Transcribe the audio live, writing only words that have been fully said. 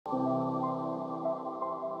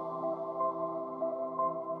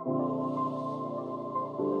So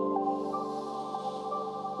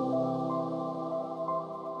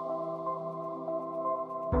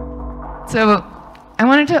I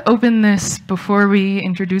wanted to open this before we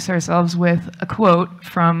introduce ourselves with a quote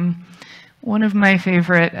from one of my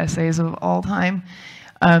favorite essays of all time.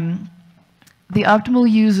 The optimal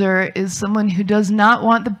user is someone who does not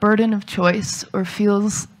want the burden of choice or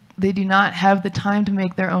feels they do not have the time to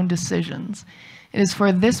make their own decisions. It is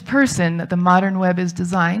for this person that the modern web is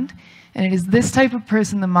designed, and it is this type of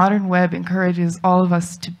person the modern web encourages all of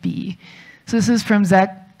us to be. So this is from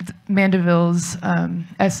Zach Mandeville's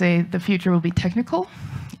essay, The Future Will Be Technical.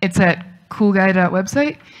 It's at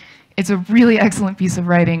coolguy.website. It's a really excellent piece of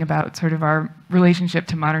writing about sort of our relationship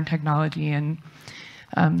to modern technology and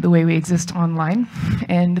the way we exist online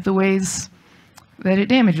and the ways that it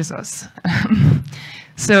damages us.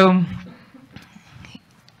 So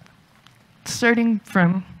starting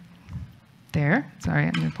from there, sorry,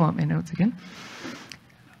 I'm going to pull up my notes again.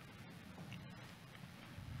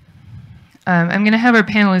 I'm going to have our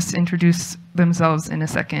panelists introduce themselves in a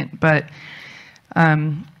second, but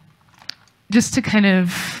just to kind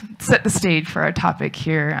of set the stage for our topic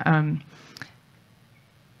here,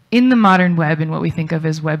 in the modern web and what we think of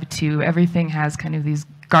as Web 2, everything has kind of these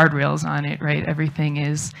guardrails on it, right? Everything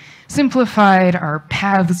is simplified, our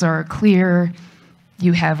paths are clear,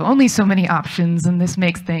 you have only so many options, and this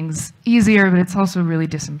makes things easier, but it's also really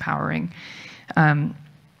disempowering.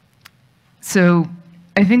 So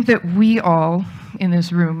I think that we all in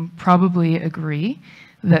this room probably agree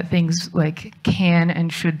that things like can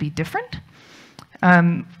and should be different.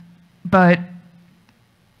 But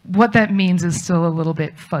what that means is still a little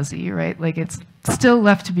bit fuzzy, right? Like it's still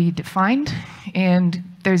left to be defined, and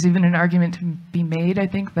there's even an argument to be made, I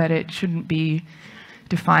think, that it shouldn't be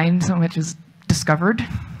defined so much as discovered,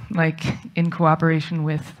 like in cooperation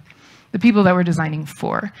with the people that we're designing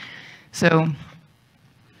for. So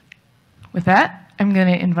with that, I'm going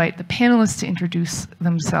to invite the panelists to introduce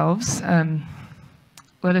themselves.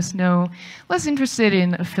 Let us know, less interested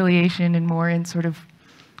in affiliation and more in sort of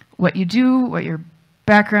what you do, what your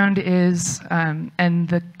background is, and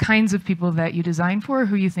the kinds of people that you design for,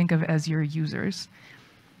 who you think of as your users.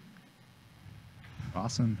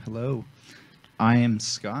 Awesome. Hello. I am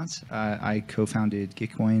Scott. I co-founded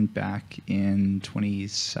Gitcoin back in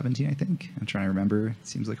 2017, I think. I'm trying to remember. It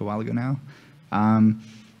seems like a while ago now.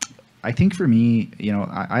 I think for me, you know,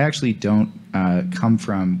 I actually don't come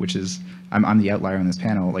from, which is, I'm the outlier on this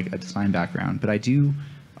panel, like a design background, but I do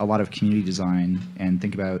a lot of community design and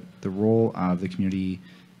think about the role of the community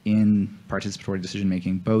in participatory decision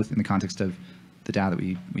making, both in the context of the DAO that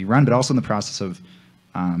we run, but also in the process of,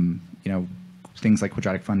 you know, things like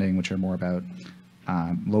quadratic funding, which are more about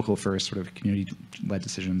local first sort of community-led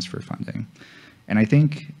decisions for funding. And I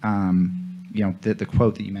think, you know, the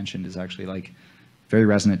quote that you mentioned is actually like very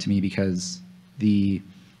resonant to me, because the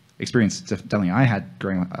experience definitely I had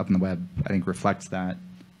growing up in the web, I think reflects that,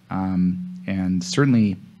 and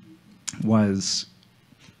certainly was,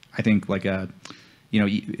 I think, like a, you know,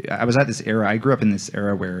 I was at this era, I grew up in this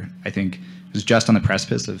era where I think it was just on the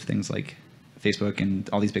precipice of things like Facebook and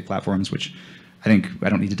all these big platforms, which I think I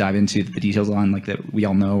don't need to dive into the details on, like that we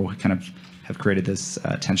all know kind of have created this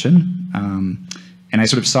tension. And I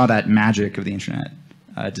sort of saw that magic of the internet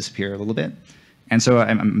disappear a little bit. And so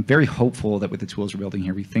I'm very hopeful that with the tools we're building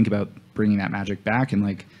here, we think about bringing that magic back and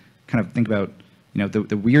like kind of think about, you know,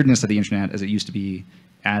 the weirdness of the internet as it used to be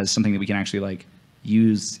as something that we can actually like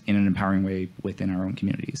use in an empowering way within our own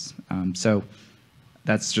communities. So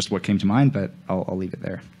that's just what came to mind, but I'll leave it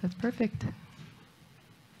there. That's perfect.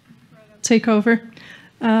 Take over.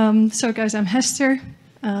 So guys, I'm Hester.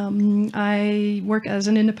 I work as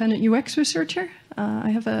an independent UX researcher. I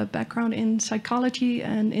have a background in psychology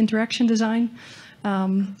and interaction design,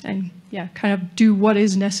 and yeah, kind of do what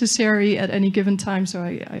is necessary at any given time. So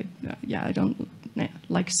I don't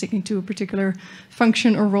like sticking to a particular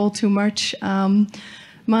function or role too much.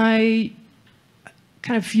 My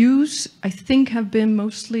kind of views, I think, have been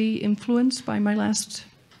mostly influenced by my last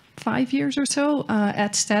 5 years or so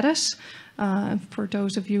at Status. For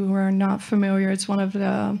those of you who are not familiar, it's one of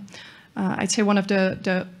the, I'd say one of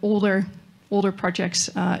the older projects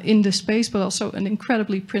in the space, but also an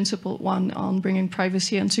incredibly principled one on bringing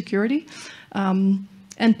privacy and security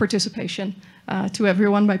and participation to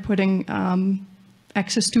everyone by putting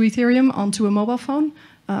access to Ethereum onto a mobile phone,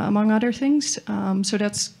 among other things. So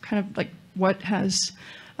that's kind of like what has,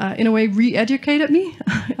 in a way, re-educated me,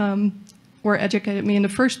 or educated me in the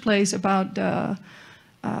first place about the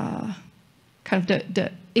kind of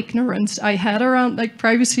the ignorance I had around like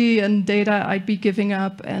privacy and data I'd be giving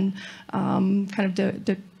up, and kind of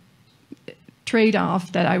the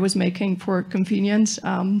trade-off that I was making for convenience.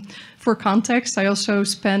 For context, I also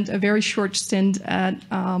spent a very short stint at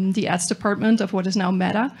the ads department of what is now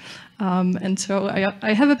Meta. And so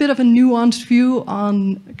I have a bit of a nuanced view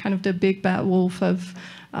on kind of the big bad wolf of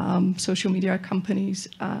social media companies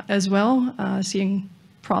as well, seeing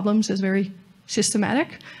problems as very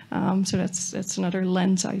systematic. So that's another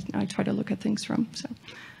lens I try to look at things from. So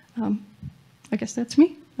I guess that's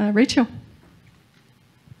me. Rachel.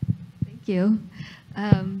 Thank you.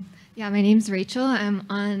 Yeah, my name's Rachel.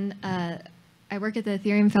 I work at the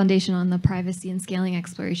Ethereum Foundation on the privacy and scaling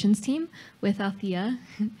explorations team with Althea.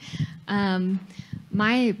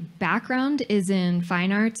 My background is in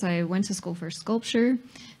fine arts. I went to school for sculpture,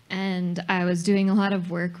 and I was doing a lot of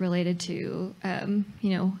work related to,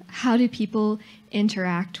 how do people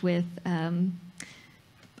interact with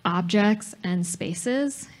objects and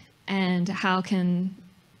spaces, and how can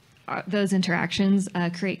those interactions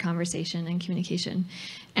create conversation and communication.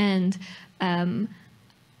 And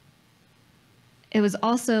it was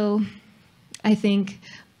also, I think,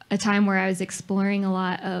 a time where I was exploring a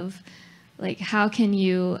lot of, like, how can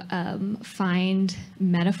you find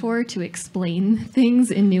metaphor to explain things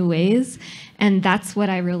in new ways? And that's what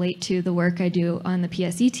I relate to the work I do on the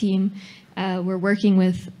PSE team. We're working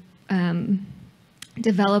with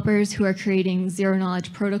developers who are creating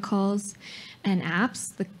zero-knowledge protocols and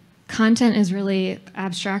apps. The content is really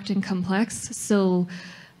abstract and complex, so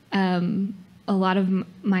a lot of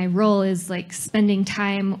my role is like spending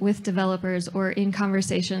time with developers or in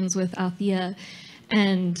conversations with Althea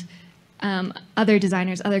and other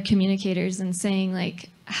designers, other communicators, and saying, like,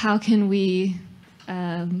 how can we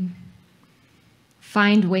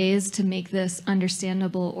find ways to make this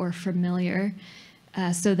understandable or familiar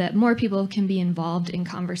so that more people can be involved in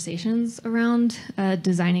conversations around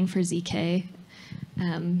designing for ZK.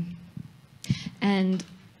 And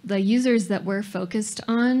the users that we're focused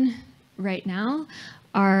on right now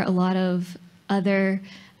are a lot of other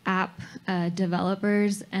app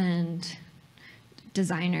developers and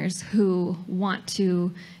designers who want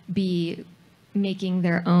to be making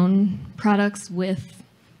their own products with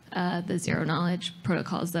the zero-knowledge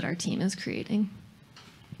protocols that our team is creating.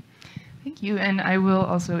 Thank you, and I will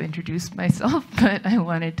also introduce myself, but I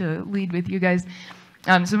wanted to lead with you guys.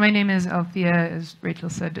 So my name is Althea. As Rachel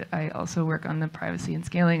said, I also work on the privacy and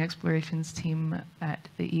scaling explorations team at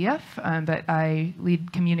the EF, but I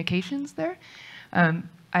lead communications there. I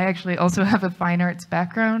actually also have a fine arts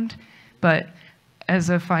background, but as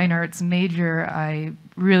a fine arts major, I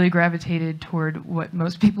really gravitated toward what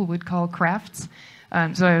most people would call crafts.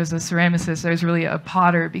 So I was a ceramicist. I was really a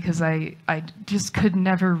potter because I just could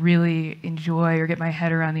never really enjoy or get my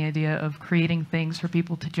head around the idea of creating things for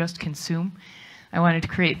people to just consume. I wanted to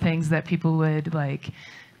create things that people would like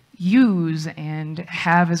use and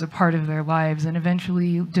have as a part of their lives and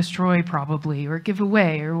eventually destroy probably or give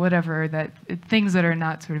away or whatever, that things that are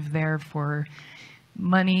not sort of there for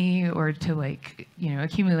money or to, like, you know,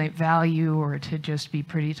 accumulate value or to just be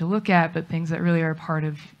pretty to look at, but things that really are a part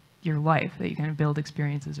of your life that you kind of build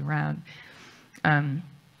experiences around.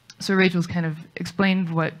 So Rachel's kind of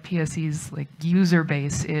explained what PSE's like user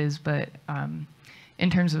base is, but in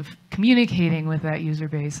terms of communicating with that user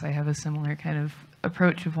base, I have a similar kind of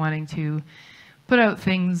approach of wanting to put out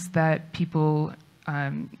things that people,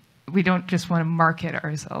 we don't just want to market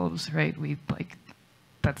ourselves, right? We like,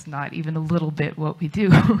 that's not even a little bit what we do.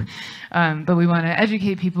 But we want to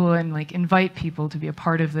educate people and like invite people to be a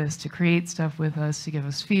part of this, to create stuff with us, to give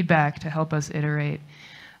us feedback, to help us iterate,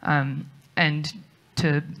 and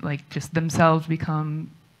to like just themselves become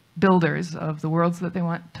builders of the worlds that they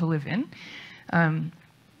want to live in.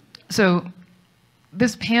 So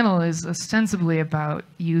this panel is ostensibly about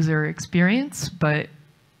user experience, but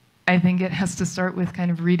I think it has to start with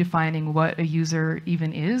kind of redefining what a user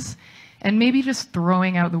even is, and maybe just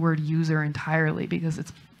throwing out the word user entirely, because it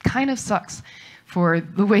kind of sucks for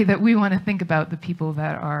the way that we want to think about the people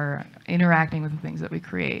that are interacting with the things that we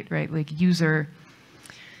create, right? Like user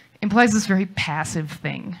implies this very passive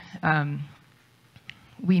thing.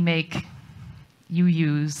 We make, you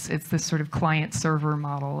use, it's this sort of client-server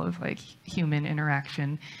model of like human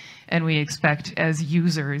interaction, and we expect as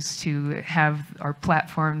users to have our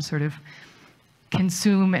platform sort of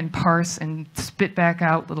consume and parse and spit back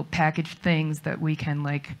out little packaged things that we can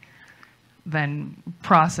like then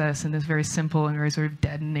process in this very simple and very sort of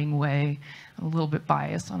deadening way. I'm a little bit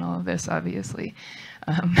biased on all of this, obviously.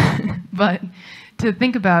 But to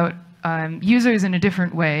think about users in a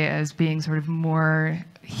different way as being sort of more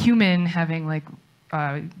human, having like,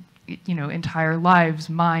 you know, entire lives,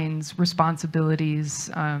 minds, responsibilities,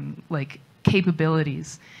 like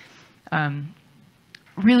capabilities.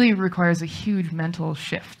 really requires a huge mental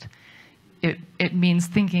shift. It means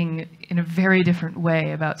thinking in a very different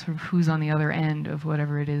way about sort of who's on the other end of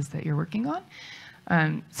whatever it is that you're working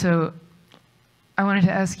on. So I wanted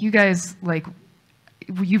to ask you guys, like,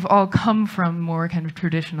 you've all come from more kind of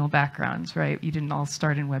traditional backgrounds, right? You didn't all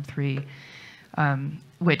start in Web3,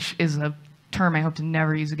 which is a term I hope to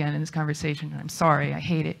never use again in this conversation, and I'm sorry, I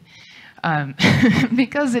hate it.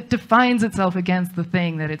 Because it defines itself against the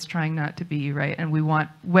thing that it's trying not to be, right? And we want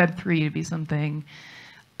Web3 to be something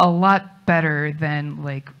a lot better than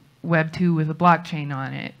like Web 2 with a blockchain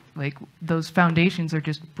on it. Like, those foundations are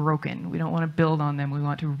just broken. We don't want to build on them, we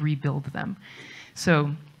want to rebuild them.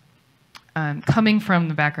 So coming from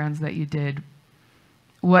the backgrounds that you did,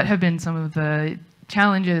 what have been some of the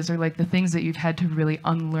challenges or like the things that you've had to really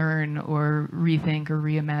unlearn or rethink or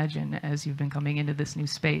reimagine as you've been coming into this new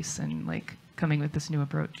space and like coming with this new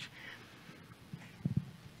approach?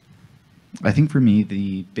 I think for me,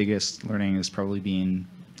 the biggest learning has probably been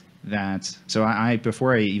that, so I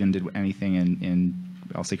before I even did anything in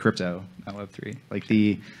I'll say crypto, not Web3, like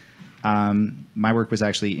my work was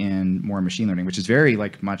actually in more machine learning, which is very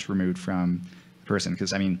like much removed from person,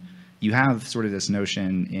 because I mean, you have sort of this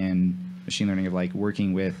notion in machine learning of like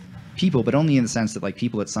working with people, but only in the sense that like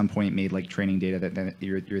people at some point made like training data that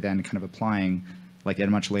you're then kind of applying like at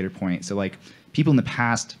a much later point. So like people in the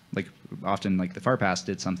past, like often like the far past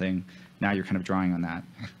did something, now you're kind of drawing on that.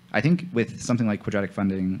 I think with something like quadratic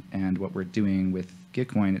funding and what we're doing with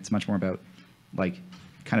Gitcoin, it's much more about like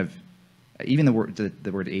kind of, even the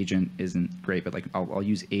word agent isn't great, but like I'll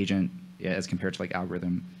use agent as compared to like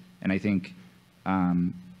algorithm. And I think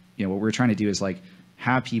you know, what we're trying to do is like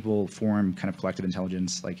have people form kind of collective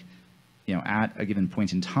intelligence, like, you know, at a given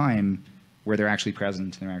point in time where they're actually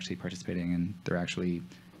present and they're actually participating and they're actually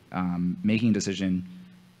making a decision,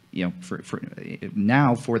 you know, for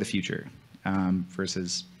now for the future,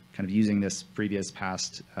 versus kind of using this previous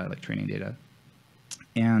past like training data.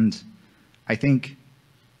 And I think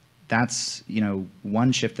that's, you know,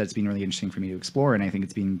 one shift that's been really interesting for me to explore, and I think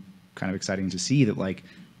it's been kind of exciting to see that like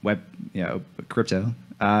crypto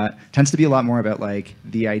tends to be a lot more about like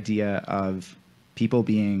the idea of people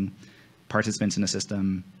being participants in a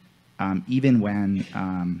system, even when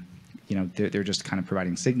you know, they're just kind of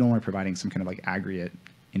providing signal or providing some kind of like aggregate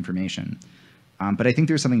information. But I think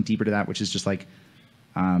there's something deeper to that, which is just like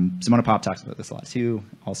Simona Pop talks about this a lot too,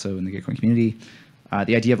 also in the Gitcoin community.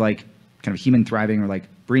 The idea of like kind of human thriving or like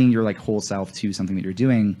bringing your like whole self to something that you're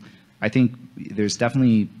doing. I think there's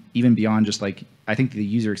definitely, even beyond just like, I think the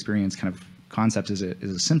user experience kind of concept is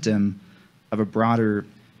a symptom of a broader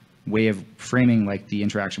way of framing like the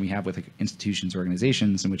interaction we have with like institutions,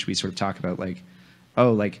 organizations, in which we sort of talk about like,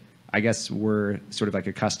 oh, like I guess we're sort of like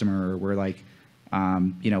a customer, or we're like,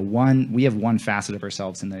 you know, we have one facet of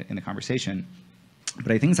ourselves in the conversation.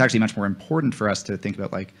 But I think it's actually much more important for us to think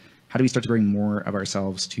about like, how do we start to bring more of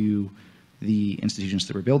ourselves to the institutions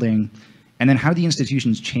that we're building, and then how do the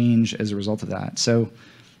institutions change as a result of that? So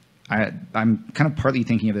I'm kind of partly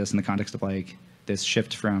thinking of this in the context of like this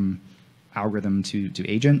shift from algorithm to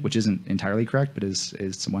agent, which isn't entirely correct, but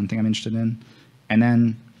is one thing I'm interested in. And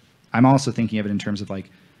then I'm also thinking of it in terms of like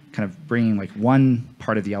kind of bringing like one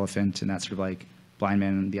part of the elephant, and that sort of like blind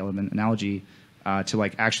man and the elephant analogy, to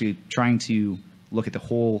like actually trying to look at the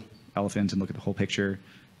whole elephant and look at the whole picture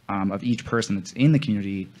of each person that's in the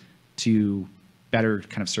community to better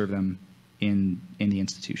kind of serve them in the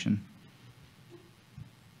institution.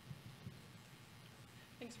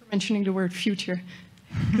 Thanks for mentioning the word future,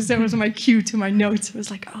 because that was my cue to my notes. It was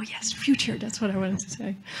like, oh yes, future, that's what I wanted to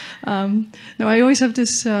say. No, I always have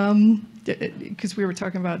this, because we were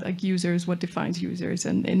talking about like users, what defines users,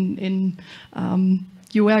 and in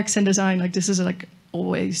UX and design, like this is like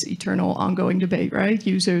always eternal ongoing debate, right?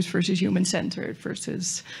 Users versus human-centered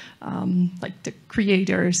versus like the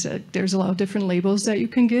creators. There's a lot of different labels that you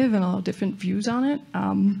can give and a lot of different views on it.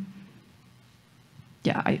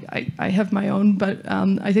 Yeah, I have my own, but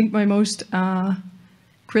I think my most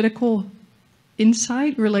critical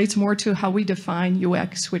insight relates more to how we define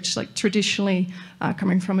UX, which like traditionally,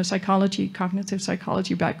 coming from a cognitive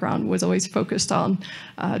psychology background, was always focused on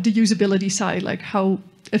the usability side, like how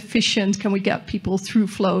efficient can we get people through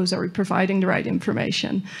flows? Are we providing the right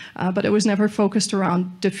information? But it was never focused around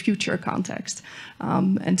the future context.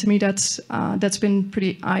 And to me, that's been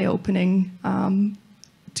pretty eye-opening,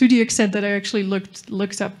 to the extent that I actually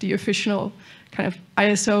looked up the official kind of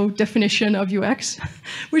ISO definition of UX,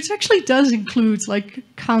 which actually does include like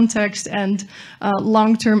context and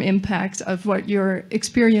long-term impact of what your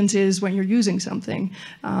experience is when you're using something.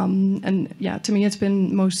 And yeah, to me, it's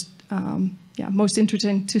been most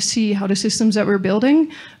interesting to see how the systems that we're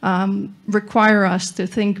building require us to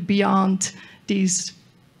think beyond these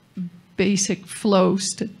basic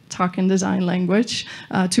flows, to talk in design language,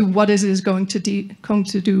 to what is this going to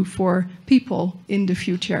do for people in the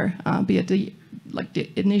future, be it the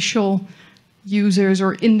initial users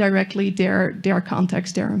or indirectly their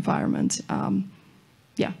context, their environment.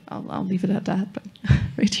 Yeah, I'll leave it at that. But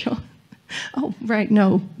Rachel. Oh, right.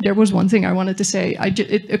 No, there was one thing I wanted to say.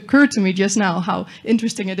 It occurred to me just now how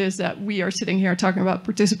interesting it is that we are sitting here talking about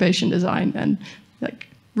participation design and, like,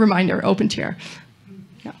 reminder, open chair.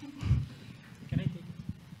 Yeah. Can I take it?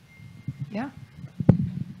 Yeah.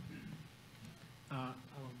 I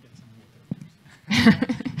will get some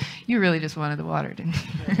water. You really just wanted the water, didn't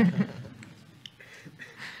you?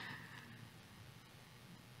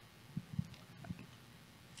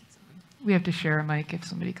 We have to share a mic if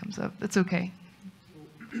somebody comes up. That's okay.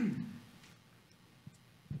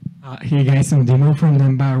 Hey guys, I'm Dimo from the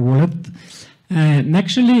Embar Wallet. And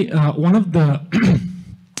actually, one of the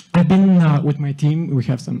I've been with my team. We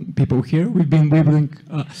have some people here. We've been building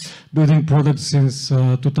products since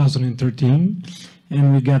 2013,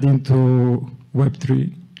 and we got into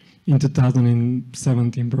Web3 in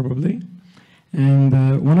 2017 probably. And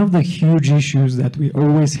one of the huge issues that we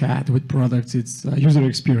always had with products is user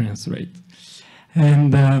experience, right?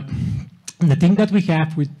 And the thing that we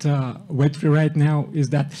have with Web3 right now is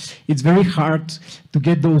that it's very hard to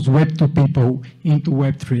get those Web2 people into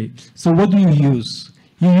Web3. So what do you use?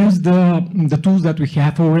 You use the tools that we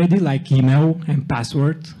have already, like email and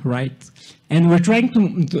password, right? And we're trying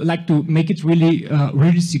to make it really,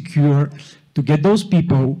 really secure to get those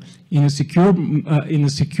people in a secure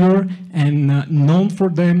and known for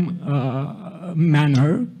them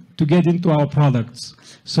manner to get into our products.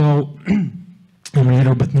 So I'm a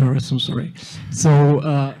little bit nervous. I'm sorry.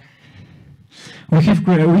 So we have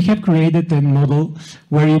created a model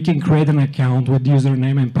where you can create an account with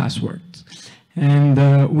username and password. And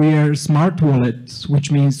we are smart wallets,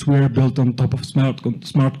 which means we are built on top of smart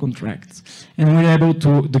contracts. And we're able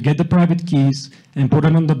to get the private keys and put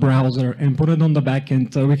them on the browser and put it on the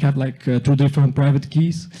backend. We have like 2 different private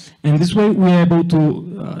keys. And this way we're able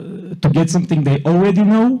to get something they already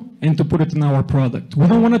know and to put it in our product. We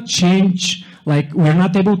don't want to change, like we're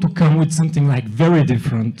not able to come with something like very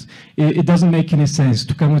different. It doesn't make any sense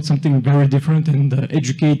to come with something very different and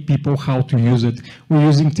educate people how to use it. We're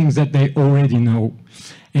using things that they already know.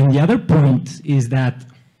 And the other point is that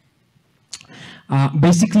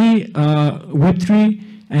basically Web3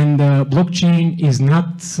 and blockchain is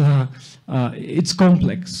not, it's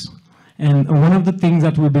complex. And one of the things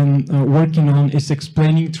that we've been working on is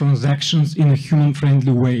explaining transactions in a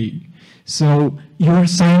human-friendly way. So you're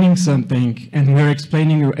signing something, and we're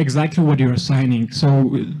explaining you exactly what you're signing.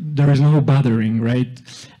 So there is no bothering, right?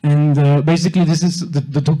 And basically, this is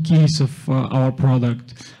the 2 keys of our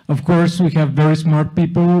product. Of course, we have very smart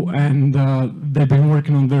people, and they've been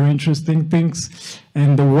working on very interesting things.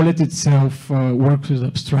 And the wallet itself works with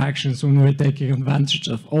abstractions when we're taking advantage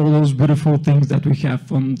of all those beautiful things that we have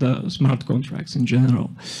from the smart contracts in general.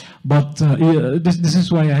 But this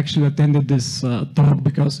is why I actually attended this talk,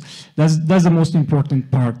 because that's the most important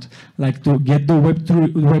part, like to get the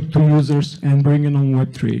Web2 users and bring it on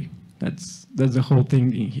Web3. That's the whole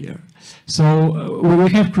thing in here. So we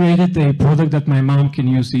have created a product that my mom can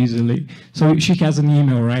use easily. So she has an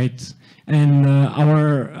email, right? And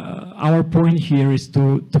our point here is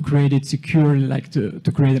to create it securely, like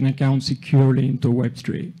to create an account securely into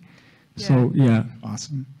Web3. Yeah. So yeah.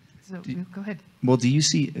 Awesome. So go ahead. Well, do you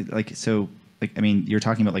see I mean, you're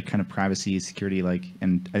talking about like kind of privacy, security, like,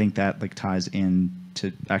 and I think that like ties in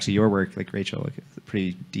to actually your work, like Rachel, like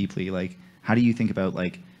pretty deeply. Like, how do you think about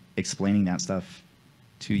like explaining that stuff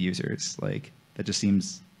to users? Like, that just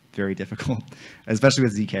seems very difficult, especially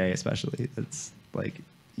with ZK, especially. It's like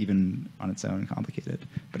even on its own complicated.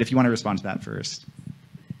 But if you want to respond to that first.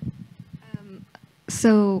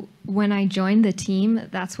 So when I joined the team,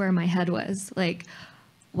 that's where my head was. Like,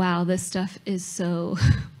 wow, this stuff is so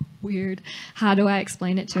weird. How do I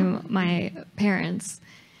explain it to my parents?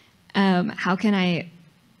 How can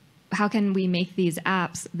we make these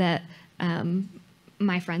apps that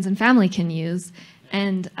my friends and family can use?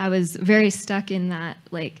 And I was very stuck in that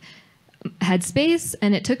like headspace,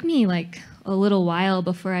 and it took me like a little while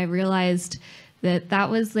before I realized that that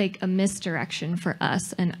was like a misdirection for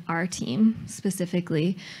us and our team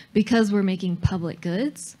specifically, because we're making public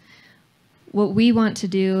goods. what we want to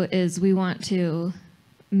do is we want to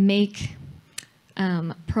make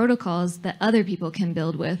protocols that other people can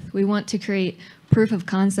build with. We want to create proof of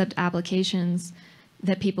concept applications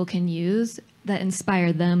that people can use that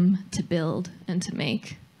inspire them to build and to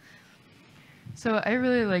make. So I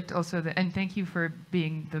really liked also and thank you for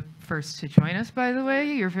being the first to join us, by the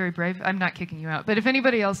way. You're very brave. I'm not kicking you out, but if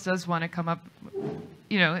anybody else does want to come up,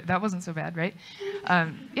 you know, that wasn't so bad, right?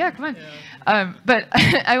 Yeah, come on. Yeah. But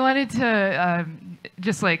I wanted to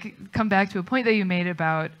just like come back to a point that you made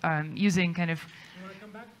about using kind of, you want to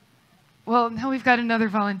come back? Well, now we've got another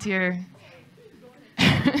volunteer.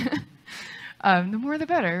 The more the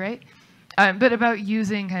better, right? But about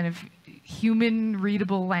using kind of human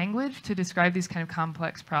readable language to describe these kind of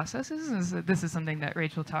complex processes. This is something that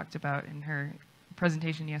Rachel talked about in her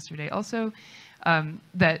presentation yesterday also,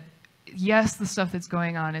 that yes, the stuff that's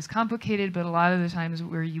going on is complicated, but a lot of the times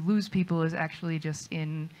where you lose people is actually just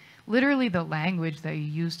in literally the language that you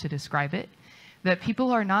use to describe it, that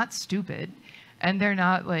people are not stupid and they're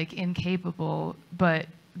not like incapable, but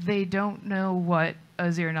they don't know what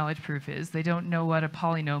a zero knowledge proof is. They don't know what a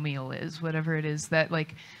polynomial is, whatever it is, that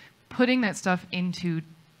like putting that stuff into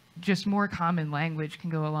just more common language can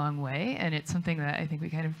go a long way. And it's something that I think we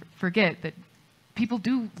kind of forget, that people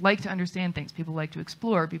do like to understand things. People like to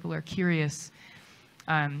explore. People are curious.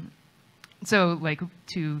 So like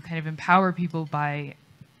to kind of empower people by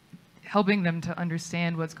helping them to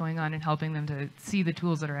understand what's going on and helping them to see the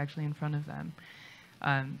tools that are actually in front of them.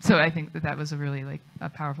 So I think that that was a really like a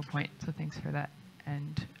powerful point. So thanks for that.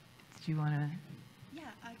 And did you want to? Yeah,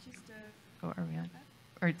 I just. Oh, are we on?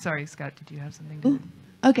 Or sorry, Scott, did you have something to?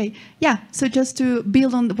 Okay, yeah. So just to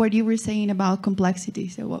build on what you were saying about complexity.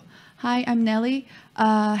 So, well, hi, I'm Nelly,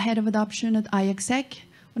 head of adoption at IXEC,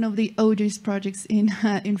 one of the oldest projects in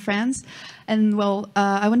France. And well,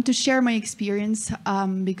 I want to share my experience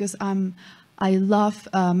because I love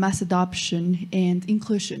mass adoption and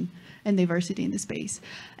inclusion and diversity in the space.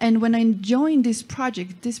 And when I joined this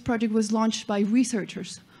project was launched by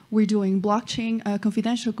researchers. We're doing blockchain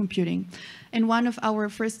confidential computing. And one of our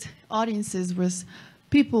first audiences was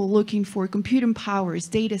people looking for computing powers,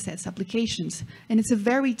 data sets, applications. And it's a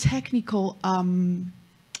very technical audience.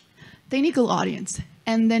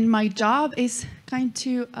 And then my job is kind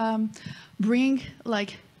to bring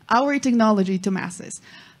like our technology to masses.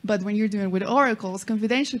 But when you're doing with oracles,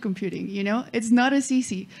 confidential computing, you know, it's not as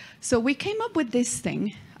easy. So we came up with this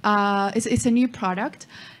thing. It's a new product.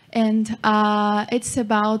 And it's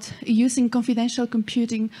about using confidential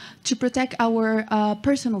computing to protect our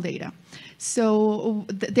personal data. So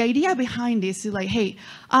the idea behind this is like, hey,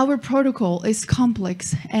 our protocol is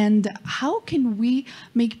complex, and how can we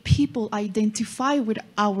make people identify with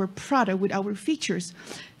our product, with our features?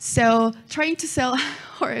 So trying to sell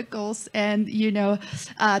oracles and, you know,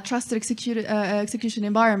 trusted execution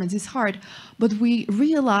environments is hard, but we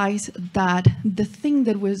realized that the thing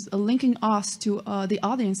that was linking us to the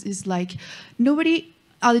audience is like nobody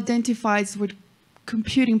identifies with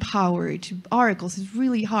computing power to oracles. Is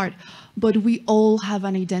really hard, but we all have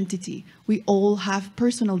an identity. We all have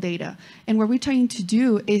personal data, and what we're trying to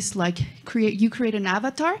do is like create an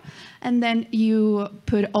avatar, and then you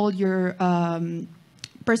put all your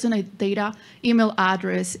personal data, email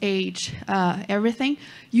address, age, everything.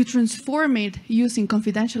 You transform it using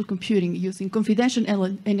confidential computing, using confidential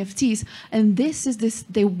NFTs, and this is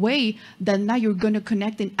the way that now you're going to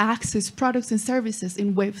connect and access products and services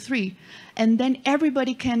in Web3. And then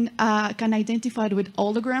everybody can identify it with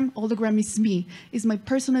hologram. Hologram is me, is my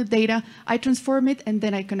personal data. I transform it and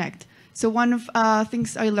then I connect. So one of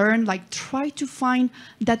things I learned, like try to find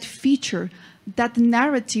that feature, that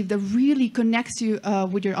narrative that really connects you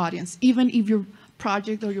with your audience, even if your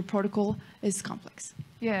project or your protocol is complex.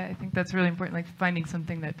 Yeah, I think that's really important, like finding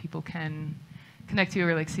something that people can connect to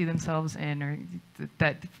or like see themselves in, or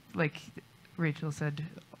that, like Rachel said,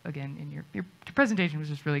 again, in your presentation was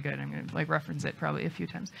just really good. I'm going to like reference it probably a few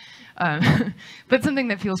times. But something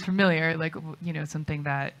that feels familiar, like, you know, something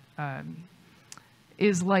that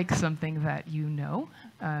is like something that you know.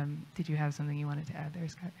 Did you have something you wanted to add there,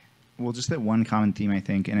 Scott? Well, just that one common theme, I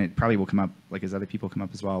think, and it probably will come up like as other people come up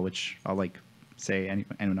as well, which I'll like say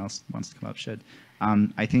anyone else wants to come up should.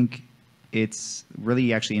 I think it's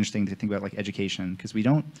really actually interesting to think about like education, because we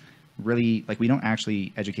don't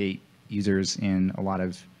actually educate users in a lot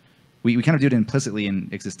of, we kind of do it implicitly in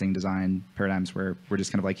existing design paradigms where we're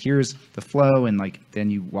just kind of like, here's the flow, and like then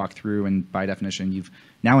you walk through, and by definition you've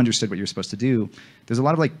now understood what you're supposed to do. There's a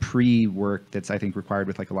lot of like pre-work that's I think required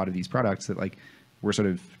with like a lot of these products that like we're sort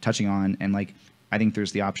of touching on, and like I think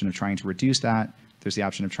there's the option of trying to reduce that. There's the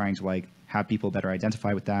option of trying to like have people better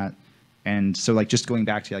identify with that. And so like just going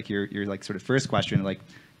back to like your like sort of first question, like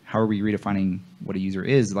how are we redefining what a user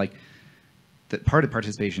is? Like the part of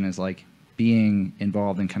participation is like being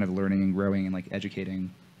involved in kind of learning and growing and like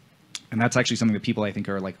educating. And that's actually something that people I think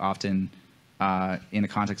are like often in the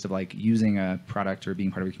context of like using a product or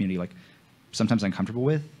being part of a community, like sometimes uncomfortable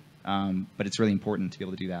with, but it's really important to be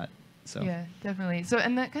able to do that. So yeah, definitely. So,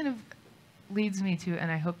 and that kind of leads me to,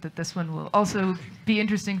 and I hope that this one will also be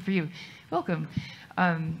interesting for you. Welcome.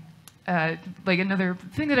 Like another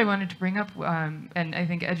thing that I wanted to bring up, and I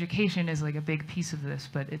think education is like a big piece of this,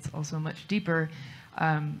 but it's also much deeper.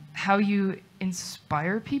 How you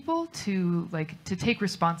inspire people to take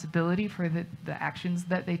responsibility for the actions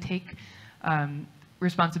that they take,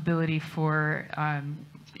 responsibility for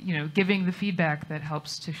giving the feedback that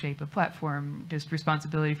helps to shape a platform, just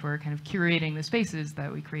responsibility for kind of curating the spaces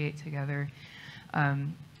that we create together.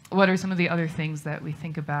 What are some of the other things that we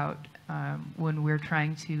think about when we're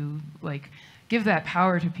trying to give that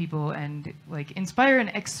power to people and inspire and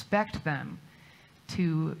expect them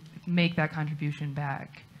to make that contribution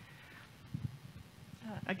back?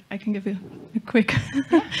 I can give you a quick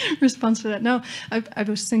response to that. No, I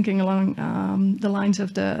was thinking along the lines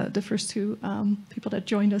of the first two people that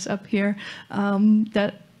joined us up here,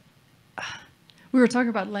 that we were talking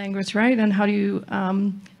about language, right? And how do you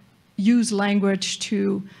use language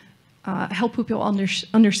to help people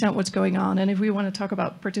understand what's going on. And if we want to talk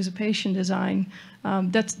about participation design,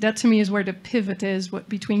 that to me is where the pivot is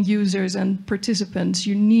between users and participants.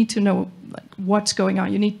 You need to know what's going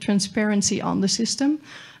on. You need transparency on the system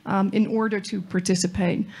in order to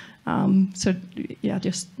participate. So yeah,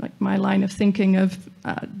 just like my line of thinking of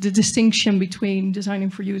the distinction between designing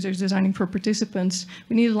for users, designing for participants.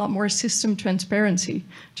 We need a lot more system transparency,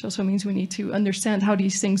 which also means we need to understand how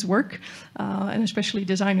these things work, and especially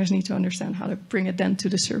designers need to understand how to bring it then to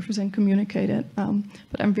the surface and communicate it.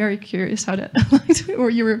 But I'm very curious how that aligns with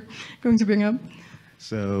what you were going to bring up.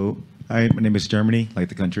 So hi, my name is Germany, like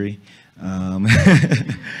the country.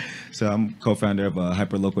 So I'm co-founder of a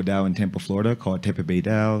hyperlocal DAO in Tampa, Florida called Tampa Bay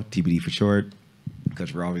DAO, TBD for short,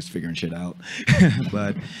 because we're always figuring shit out.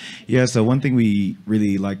 But yeah, so one thing we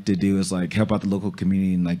really like to do is help out the local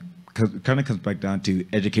community, and kind of comes back down to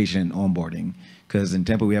education and onboarding. Because in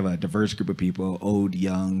Tampa we have a diverse group of people, old,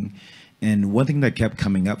 young, and one thing that kept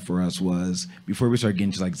coming up for us was before we started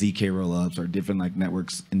getting to ZK rollups or different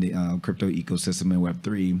networks in the crypto ecosystem in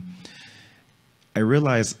Web3, I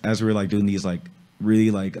realized as we were doing these really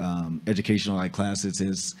educational classes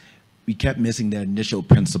is we kept missing the initial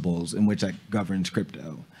principles in which governs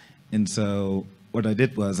crypto. And so what I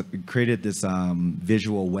did was I created this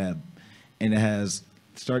visual web, and it has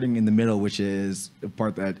starting in the middle, which is the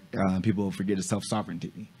part that people forget is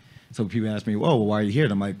self-sovereignty. So people ask me, well, why are you here?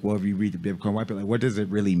 And I'm like, well, if you read the Devcon white paper, what does it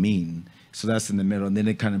really mean? So that's in the middle, and then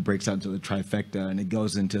it kind of breaks out into the trifecta, and it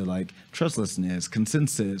goes into trustlessness,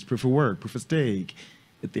 consensus, proof of work, proof of stake,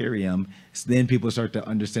 Ethereum. So then people start to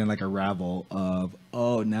understand a ravel of,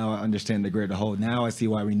 oh, now I understand the greater whole. Now I see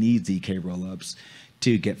why we need ZK rollups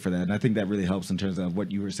to get for that. And I think that really helps in terms of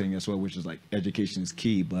what you were saying as well, which is education is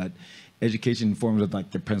key, but education forms of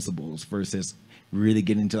the principles versus really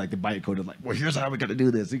getting into the bytecode of well, here's how we got to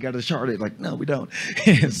do this. We got to shard it. No, we don't.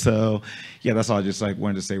 And so yeah, that's all I just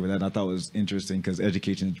wanted to say with that. And I thought it was interesting because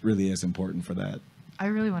education really is important for that. I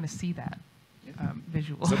really want to see that.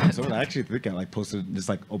 Visual. So I actually think I posted this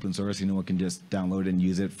open source. Anyone can just download and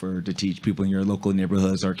use it to teach people in your local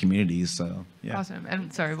neighborhoods or communities. So yeah. Awesome.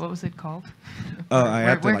 And sorry, what was it called? I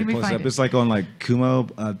have to post it up. It's on Kumo.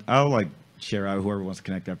 I'll share out whoever wants to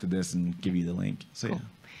connect after this and give you the link. So cool.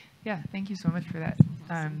 Yeah, thank you so much for that.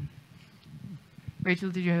 Rachel,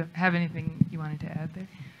 did you have anything you wanted to add there?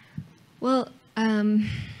 Well,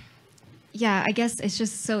 yeah, I guess it's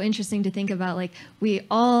just so interesting to think about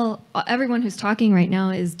everyone who's talking right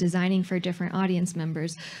now is designing for different audience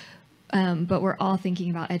members, but we're all thinking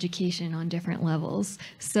about education on different levels.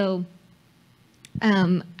 So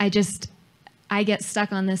I get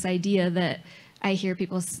stuck on this idea that I hear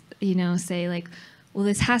people, say well,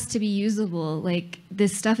 this has to be usable.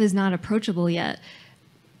 This stuff is not approachable yet.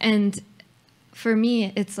 And for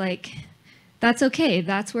me, it's that's okay.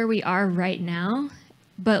 That's where we are right now.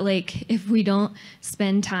 But if we don't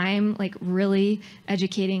spend time really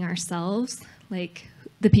educating ourselves,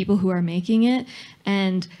 the people who are making it,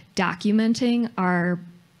 and documenting our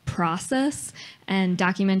process and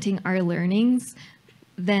documenting our learnings,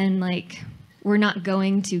 then we're not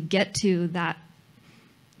going to get to that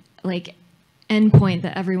endpoint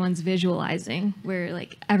that everyone's visualizing, where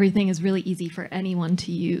everything is really easy for anyone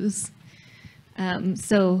to use.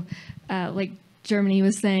 Germany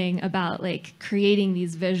was saying about like creating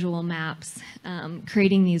these visual maps,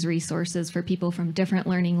 creating these resources for people from different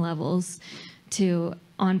learning levels to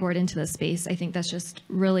onboard into the space. I think that's just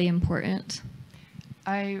really important.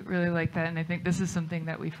 I really like that, and I think this is something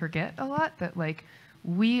that we forget a lot, that like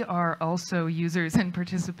we are also users and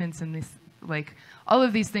participants in this, like all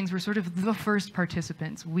of these things. We're sort of the first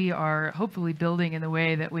participants. We are hopefully building in the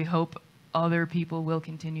way that we hope other people will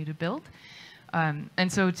continue to build. And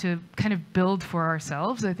so to kind of build for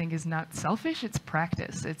ourselves, I think, is not selfish, it's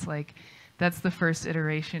practice. It's like, that's the first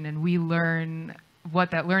iteration, and we learn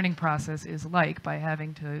what that learning process is like by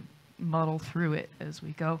having to muddle through it as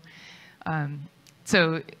we go.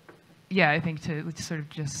 So yeah, I think to sort of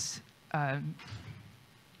just,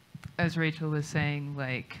 as Rachel was saying,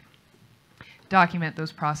 like, document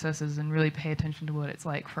those processes and really pay attention to what it's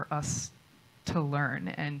like for us to learn,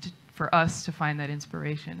 and for us to find that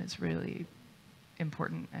inspiration is really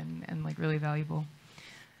important and like really valuable.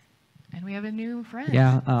 And we have a new friend.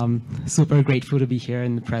 Yeah, super grateful to be here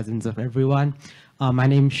in the presence of everyone. My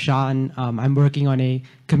name's Sean. I'm working on a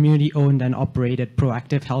community-owned and operated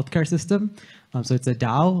proactive healthcare system. So it's a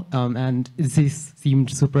DAO, and this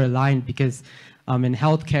seemed super aligned because in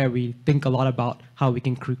healthcare, we think a lot about how we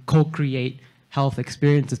can co-create health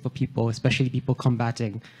experiences for people, especially people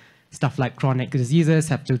combating stuff like chronic diseases,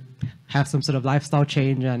 have to have some sort of lifestyle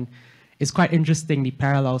change. And it's quite interesting, the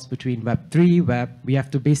parallels between Web3, where we have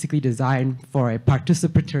to basically design for a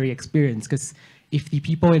participatory experience, because if the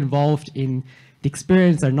people involved in the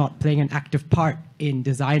experience are not playing an active part in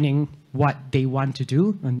designing what they want to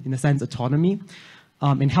do, and in a sense, autonomy,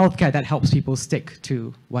 in healthcare, that helps people stick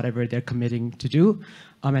to whatever they're committing to do.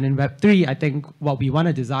 And in Web3, I think what we want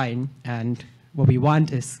to design and what we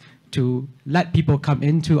want is to let people come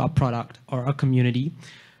into our product or our community,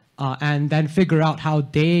 and then figure out how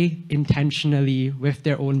they intentionally, with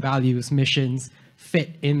their own values, missions,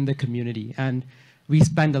 fit in the community. And we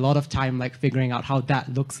spend a lot of time like figuring out how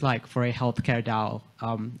that looks like for a healthcare DAO.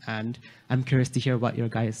 And I'm curious to hear what your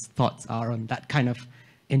guys' thoughts are on that kind of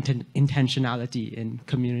intentionality in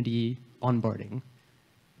community onboarding.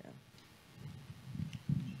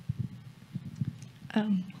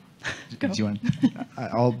 Do you want?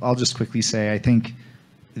 I'll just quickly say, I think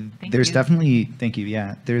there's you. definitely, thank you,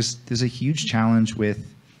 yeah, there's a huge challenge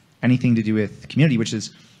with anything to do with community, which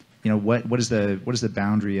is, you know, what is the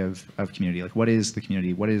boundary of community? Like, what is the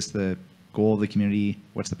community? What is the goal of the community?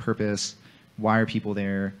 What's the purpose? Why are people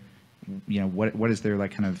there? You know, what is their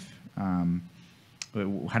like kind of,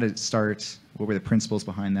 how did it start? What were the principles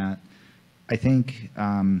behind that? I think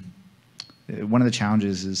one of the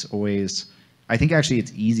challenges is always, I think actually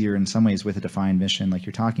it's easier in some ways with a defined mission, like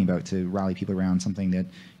you're talking about, to rally people around something that,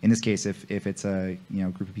 in this case, if it's a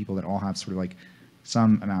group of people that all have sort of like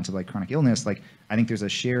some amount of like chronic illness, like I think there's a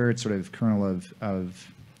shared sort of kernel of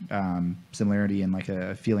similarity and like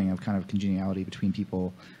a feeling of kind of congeniality between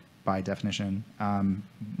people by definition.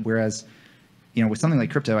 Whereas, with something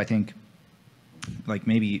like crypto, I think, like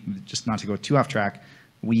maybe just not to go too off track,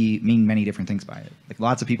 we mean many different things by it. Like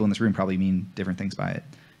lots of people in this room probably mean different things by it.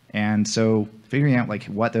 And so figuring out like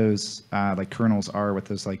what those like kernels are, what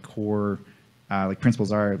those like core like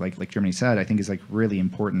principles are, like Germany said, I think is like really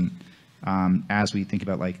important as we think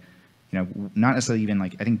about like, not necessarily even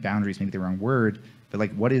like, I think boundaries may be the wrong word, but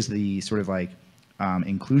like what is the sort of like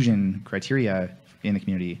inclusion criteria in the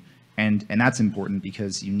community? And that's important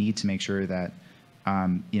because you need to make sure that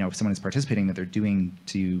if someone is participating, that they're doing,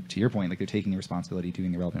 to your point, like they're taking the responsibility,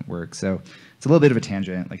 doing the relevant work. So it's a little bit of a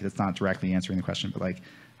tangent, like it's not directly answering the question, but like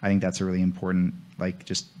I think that's a really important like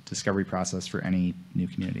just discovery process for any new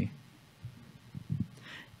community.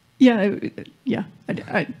 Yeah.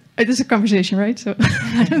 This is a conversation, right? So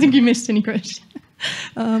I don't think you missed any question.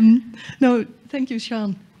 No, thank you,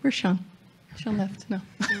 Sean. Where's Sean? Sean left. No.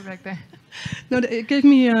 You're back there. No, it gave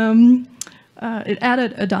me, it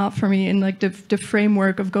added a dot for me in like the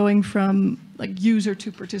framework of going from like user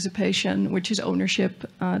to participation, which is ownership,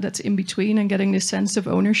 that's in between, and getting this sense of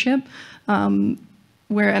ownership.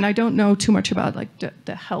 And I don't know too much about like the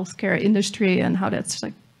healthcare industry and how that's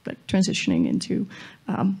like transitioning into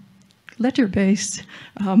ledger-based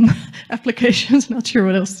applications. Not sure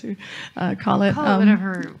what else to call it. Call it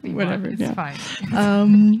whatever we want. It's yeah.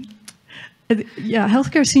 fine. Yeah,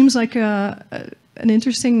 healthcare seems like an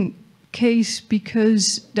interesting case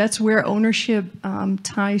because that's where ownership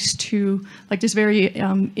ties to like this very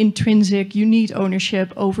intrinsic, you need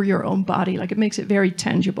ownership over your own body. Like it makes it very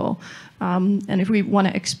tangible. And if we want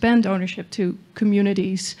to expand ownership to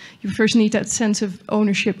communities, you first need that sense of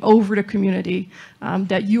ownership over the community,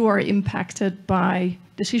 that you are impacted by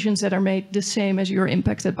decisions that are made the same as you're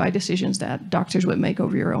impacted by decisions that doctors would make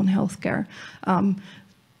over your own healthcare.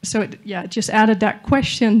 So it just added that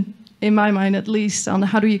question, in my mind at least, on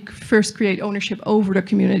how do you first create ownership over the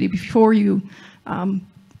community before you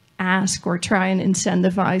ask or try and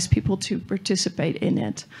incentivize people to participate in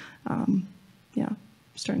it.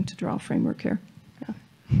 Starting to draw a framework here. Yeah.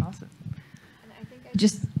 Awesome. I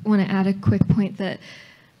just want to add a quick point that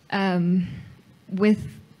with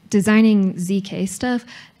designing ZK stuff,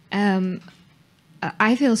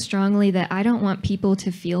 I feel strongly that I don't want people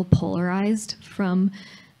to feel polarized from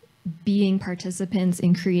being participants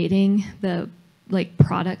in creating the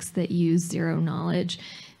products that use zero knowledge.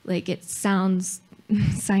 Like, it sounds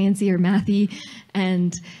sciencey or mathy,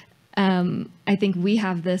 and I think we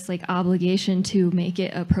have this obligation to make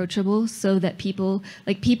it approachable so that people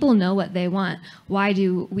know what they want. Why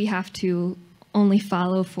do we have to only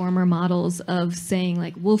follow former models of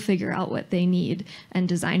saying we'll figure out what they need and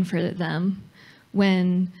design for them,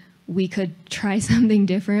 when we could try something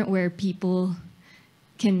different where people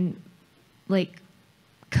can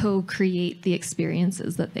co-create the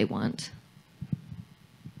experiences that they want?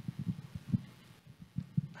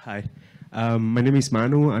 Hi, my name is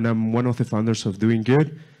Manu, and I'm one of the founders of Doing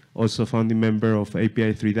Good, also founding member of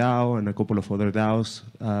API3 DAO and a couple of other DAOs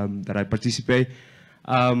that I participate.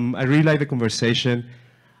 I really like the conversation.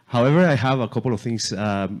 However, I have a couple of things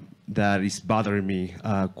that is bothering me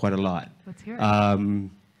quite a lot. Let's hear it.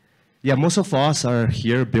 Yeah, most of us are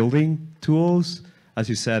here building tools, as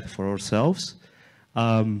you said, for ourselves.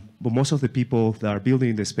 But most of the people that are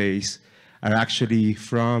building the space are actually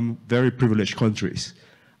from very privileged countries.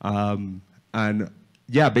 And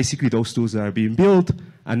yeah, basically those tools that are being built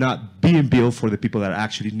are not being built for the people that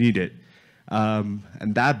actually need it. And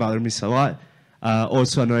that bothers me a lot.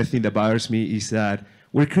 Also, another thing that bothers me is that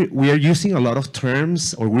we are using a lot of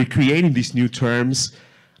terms, or we're creating these new terms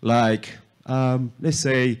like, let's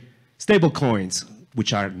say, stable coins,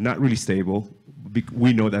 which are not really stable.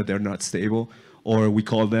 We know that they're not stable. Or we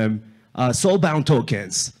call them soul-bound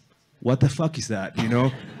tokens. What the fuck is that, you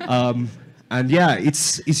know? And yeah,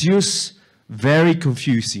 it's just very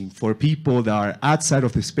confusing for people that are outside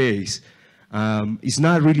of the space. It's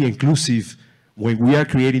not really inclusive when we are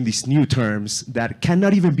creating these new terms that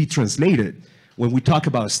cannot even be translated. When we talk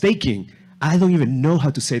about staking, I don't even know how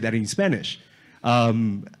to say that in Spanish. I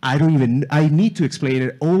need to explain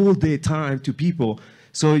it all the time to people.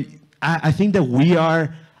 So I think that we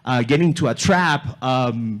are getting into a trap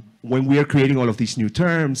when we are creating all of these new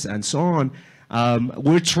terms and so on.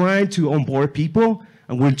 We're trying to onboard people,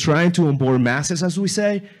 and we're trying to onboard masses, as we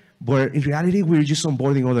say, but in reality, we're just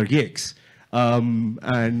onboarding other geeks.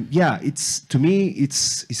 And yeah, to me,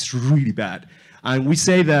 it's really bad. And we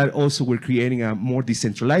say that also we're creating a more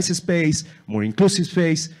decentralized space, more inclusive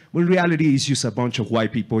space, when in reality, it's just a bunch of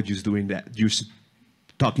white people just doing that, just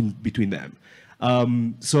talking between them.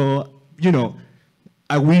 So, you know,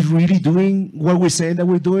 are we really doing what we're saying that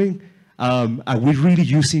we're doing? Are we really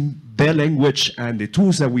using the language and the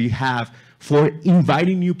tools that we have for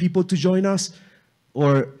inviting new people to join us?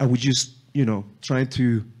 Or are we just, you know, trying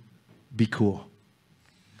to be cool?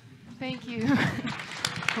 Thank you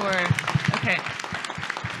okay.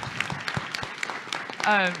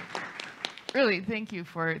 Really, thank you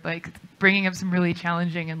for bringing up some really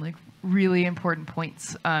challenging and really important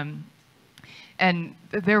points. And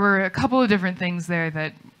there were a couple of different things there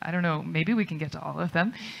that, I don't know, maybe we can get to all of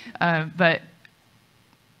them. But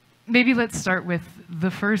maybe let's start with the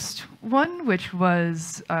first one, which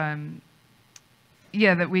was,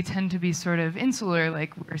 yeah, that we tend to be sort of insular,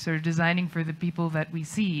 we're sort of designing for the people that we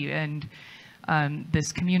see. And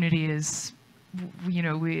this community is, you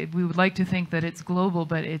know, we would like to think that it's global,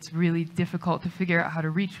 but it's really difficult to figure out how to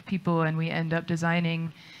reach people. And we end up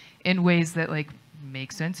designing in ways that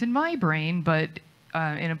make sense in my brain, but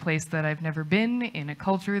in a place that I've never been, in a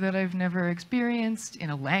culture that I've never experienced, in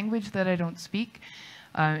a language that I don't speak.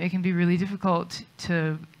 It can be really difficult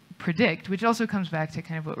to predict, which also comes back to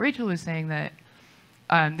kind of what Rachel was saying, that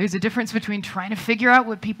there's a difference between trying to figure out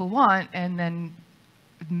what people want and then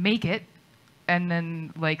make it, and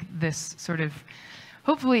then this sort of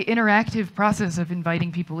hopefully interactive process of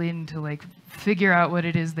inviting people in to figure out what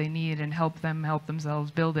it is they need and help them help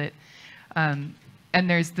themselves build it. And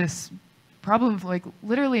there's this problem of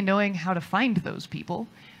literally knowing how to find those people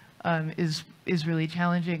is really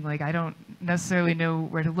challenging. I don't necessarily know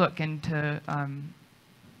where to look, and to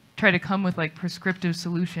try to come with prescriptive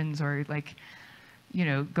solutions, or you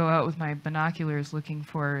know, go out with my binoculars looking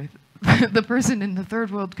for the person in the third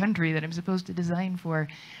world country that I'm supposed to design for.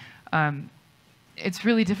 It's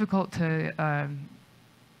really difficult to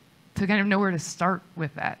kind of know where to start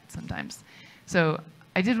with that sometimes. So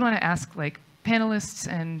I did want to ask, like, panelists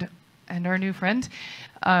and our new friend,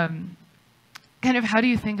 kind of how do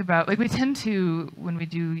you think about, like, we tend to, when we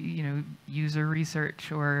do, you know, user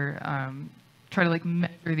research or try to, like,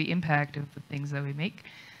 measure the impact of the things that we make,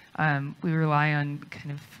 we rely on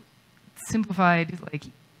kind of simplified, like,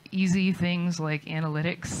 easy things like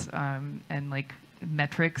analytics and, like,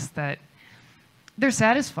 metrics that they're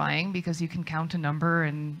satisfying because you can count a number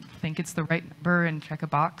and think it's the right number and check a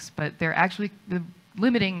box, but they're actually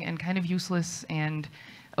limiting and kind of useless and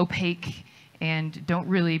opaque and don't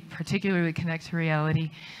really particularly connect to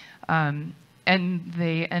reality. And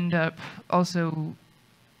they end up also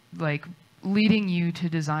like leading you to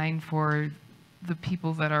design for the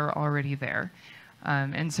people that are already there.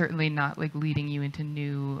 And certainly not like leading you into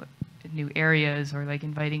new areas or like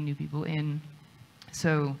inviting new people in.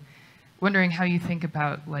 So wondering how you think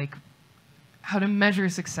about like how to measure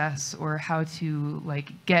success or how to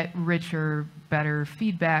like get richer, better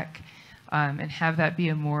feedback and have that be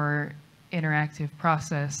a more interactive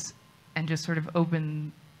process and just sort of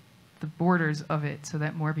open the borders of it so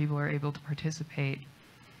that more people are able to participate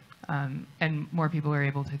and more people are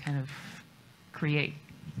able to kind of create.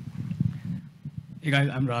 Hey guys,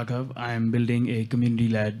 I'm Raghav. I'm building a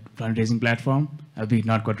community-led fundraising platform, albeit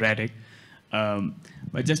not quadratic.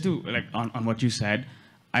 But just to, like, on what you said,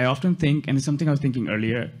 I often think, and it's something I was thinking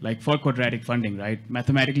earlier, like for quadratic funding, right?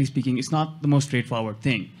 Mathematically speaking, it's not the most straightforward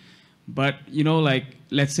thing. But, you know, like,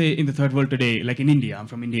 let's say in the third world today, like in India, I'm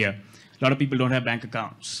from India, a lot of people don't have bank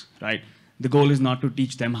accounts, right? The goal is not to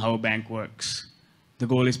teach them how a bank works. The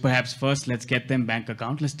goal is perhaps first, let's get them bank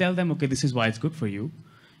account. Let's tell them, okay, this is why it's good for you.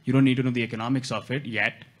 You don't need to know the economics of it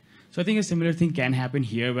yet. So I think a similar thing can happen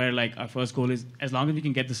here where like our first goal is as long as we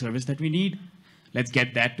can get the service that we need, let's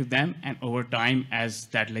get that to them. And over time, as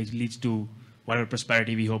that leads to whatever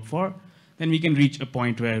prosperity we hope for, then we can reach a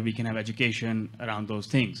point where we can have education around those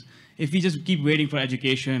things. If we just keep waiting for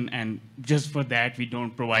education and just for that we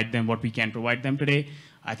don't provide them what we can provide them today,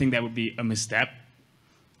 I think that would be a misstep.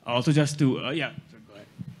 Also just to, yeah, so go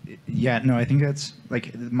ahead. Yeah, no, I think that's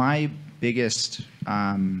like my biggest,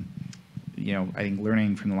 you know, I think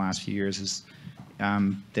learning from the last few years is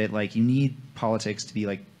that like you need politics to be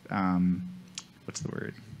like, what's the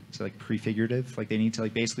word? So like prefigurative, like they need to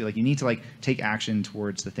like basically like you need to like take action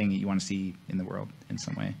towards the thing that you want to see in the world in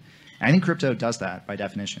some way. And I think crypto does that by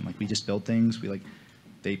definition. Like we just build things, we like,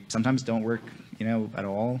 they sometimes don't work, you know, at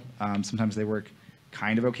all. Sometimes they work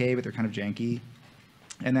kind of okay, but they're kind of janky.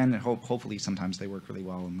 And then hopefully sometimes they work really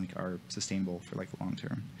well and like are sustainable for like the long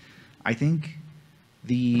term. I think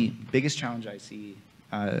the biggest challenge I see,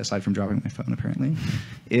 aside from dropping my phone apparently,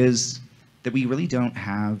 is that we really don't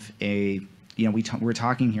have a, you know, we're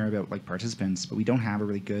talking here about like participants, but we don't have a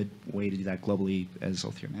really good way to do that globally, as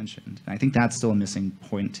Althea mentioned. And I think that's still a missing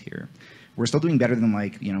point here. We're still doing better than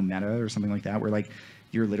like, you know, Meta or something like that, where like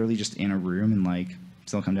you're literally just in a room in like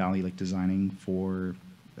Silicon Valley, like designing for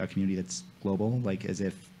a community that's global, like as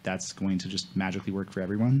if that's going to just magically work for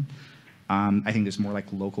everyone. I think there's more like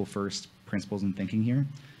local first principles and thinking here.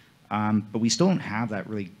 But we still don't have that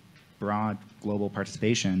really broad global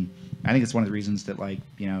participation. I think it's one of the reasons that like,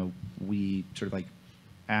 you know, we sort of like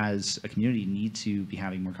as a community need to be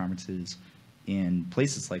having more conferences in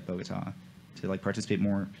places like Bogotá to like participate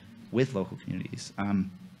more with local communities.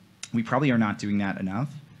 We probably are not doing that enough,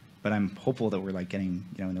 but I'm hopeful that we're like getting,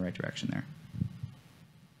 you know, in the right direction there.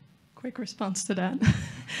 Quick response to that,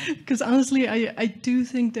 because honestly, I do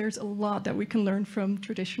think there's a lot that we can learn from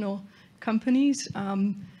traditional companies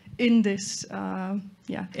in this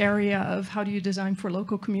area of how do you design for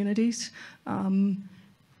local communities.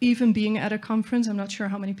 Even being at a conference, I'm not sure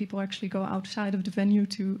how many people actually go outside of the venue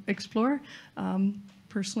to explore.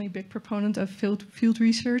 Personally, big proponent of field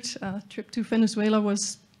research. Trip to Venezuela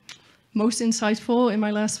was most insightful in my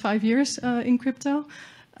last 5 years in crypto.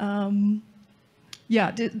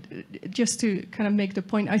 Yeah, just to kind of make the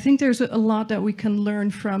point, I think there's a lot that we can learn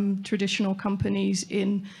from traditional companies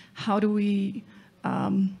in how do we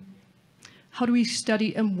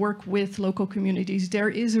study and work with local communities. There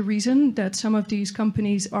is a reason that some of these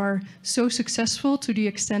companies are so successful to the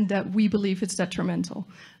extent that we believe it's detrimental,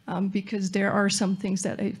 because there are some things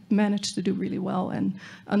that they've managed to do really well, and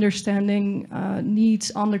understanding needs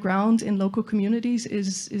on the ground in local communities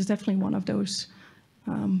is definitely one of those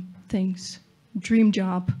things. Dream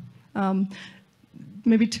job.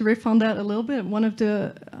 Maybe to riff on that a little bit, one of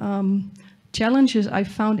the challenges I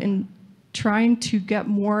found in trying to get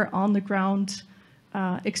more on the ground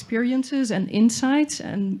experiences and insights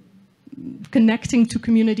and connecting to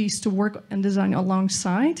communities to work and design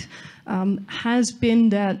alongside has been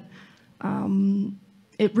that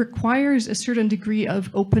it requires a certain degree of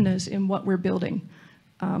openness in what we're building.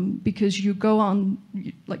 because you go on,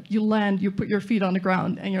 you land, you put your feet on the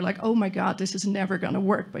ground, and you're like, oh my God, this is never going to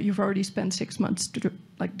work. But you've already spent 6 months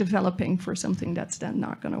developing for something that's then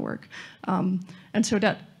not going to work. And so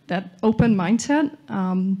that open mindset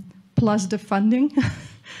plus the funding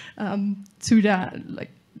to that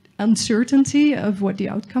uncertainty of what the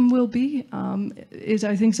outcome will be is,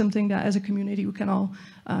 I think, something that as a community we can all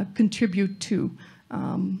contribute to.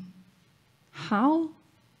 How?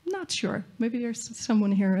 Not sure. Maybe there's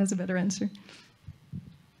someone here who has a better answer.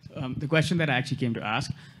 The question that I actually came to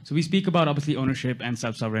ask, so we speak about obviously ownership and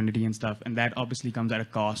self-sovereignty and stuff, and that obviously comes at a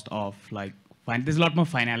cost of there's a lot more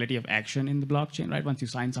finality of action in the blockchain, right? Once you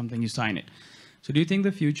sign something, you sign it. So do you think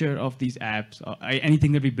the future of these apps, or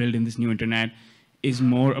anything that we build in this new internet, is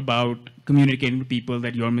more about communicating to people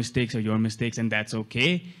that your mistakes are your mistakes and that's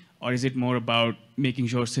okay? Or is it more about making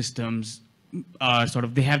sure systems are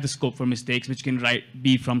they have the scope for mistakes, which can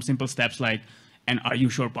be from simple steps like an are you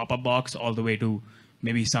sure pop-up box all the way to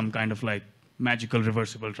maybe some kind of magical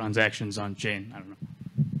reversible transactions on chain? I don't know.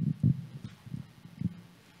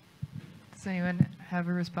 Does anyone have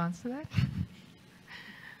a response to that?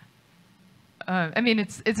 I mean,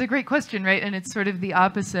 it's a great question, right? And it's sort of the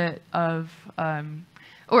opposite of,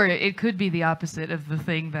 or it could be the opposite of the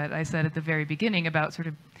thing that I said at the very beginning about sort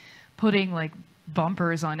of putting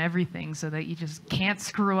bumpers on everything so that you just can't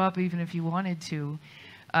screw up even if you wanted to.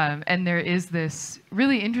 And there is this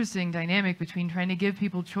really interesting dynamic between trying to give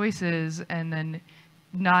people choices and then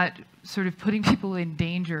not sort of putting people in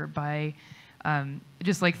danger by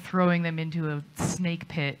just throwing them into a snake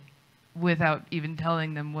pit without even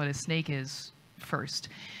telling them what a snake is first.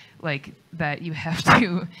 That you have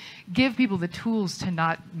to give people the tools to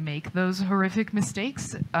not make those horrific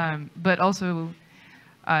mistakes, but also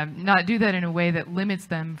not do that in a way that limits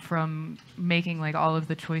them from making all of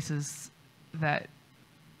the choices that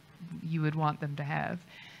you would want them to have.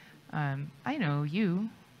 I know you.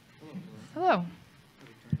 Hello.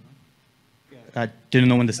 I didn't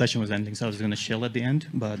know when the session was ending, so I was going to chill at the end,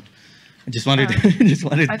 but I just wanted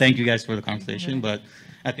to thank you guys for the conversation. But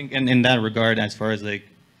I think in that regard, as far as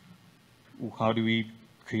how do we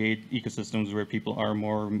create ecosystems where people are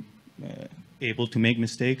more able to make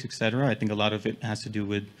mistakes, etc. I think a lot of it has to do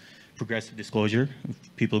with progressive disclosure,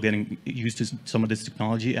 of people getting used to some of this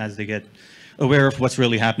technology as they get aware of what's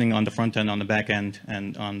really happening on the front end, on the back end,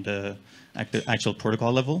 and on the actual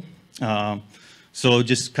protocol level. So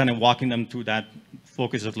just kind of walking them through that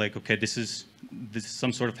focus of okay, this is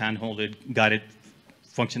some sort of hand-holded, guided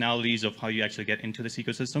functionalities of how you actually get into this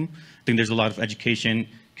ecosystem. I think there's a lot of education,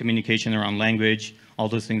 communication around language, all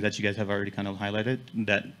those things that you guys have already kind of highlighted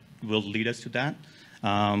that will lead us to that.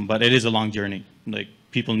 But it is a long journey.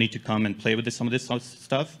 People need to come and play with some of this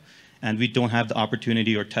stuff, and we don't have the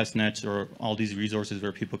opportunity or test nets or all these resources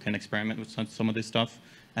where people can experiment with some of this stuff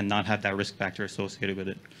and not have that risk factor associated with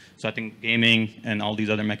it. So I think gaming and all these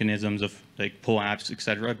other mechanisms of pull apps,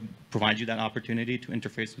 etc., provide you that opportunity to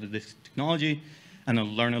interface with this technology and then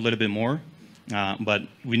learn a little bit more. But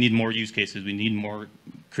we need more use cases. We need more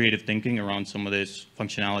creative thinking around some of this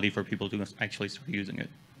functionality for people to actually start using it.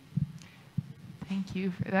 Thank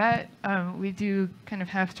you for that. We do kind of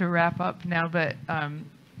have to wrap up now, but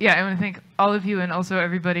yeah, I want to thank all of you and also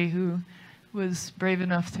everybody who was brave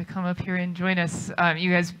enough to come up here and join us.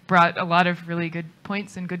 You guys brought a lot of really good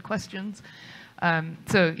points and good questions.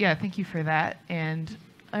 So yeah, thank you for that. And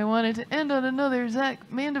I wanted to end on another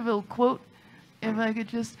Zach Mandeville quote, if I could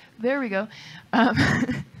just, there we go.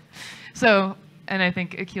 So, and I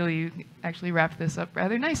think Akil, you actually wrapped this up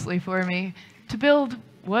rather nicely for me. To build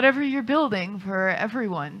whatever you're building for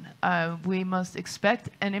everyone, we must expect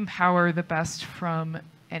and empower the best from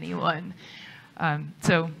anyone.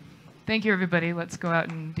 So thank you, everybody. Let's go out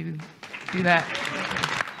and do that.